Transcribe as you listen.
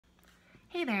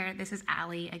Hey there, this is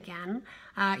Allie again,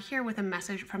 here with a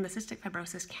message from the Cystic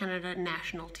Fibrosis Canada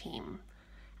national team.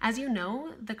 As you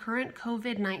know, the current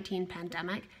COVID-19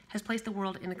 pandemic has placed the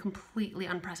world in a completely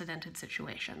unprecedented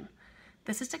situation.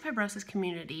 The cystic fibrosis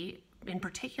community, in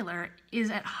particular,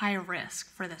 is at high risk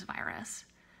for this virus.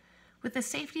 With the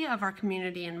safety of our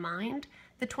community in mind,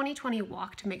 the 2020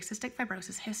 Walk to Make Cystic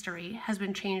Fibrosis History has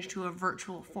been changed to a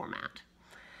virtual format.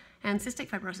 And Cystic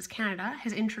Fibrosis Canada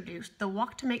has introduced the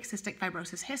Walk to Make Cystic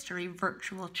Fibrosis History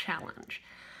Virtual Challenge.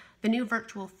 The new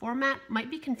virtual format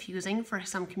might be confusing for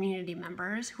some community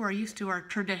members who are used to our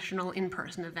traditional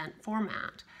in-person event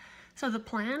format. So the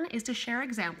plan is to share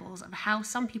examples of how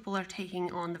some people are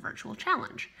taking on the virtual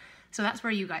challenge. So that's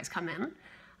where you guys come in.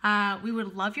 We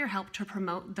would love your help to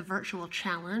promote the virtual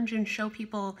challenge and show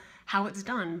people how it's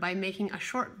done by making a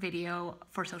short video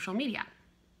for social media.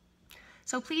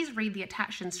 So please read the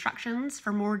attached instructions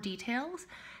for more details,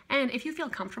 and if you feel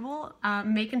comfortable,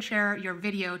 make and share your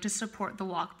video to support the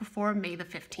walk before May the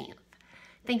 15th.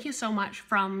 Thank you so much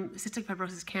from Cystic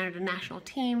Fibrosis Canada national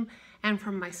team and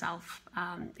from myself.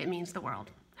 It means the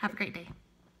world. Have a great day.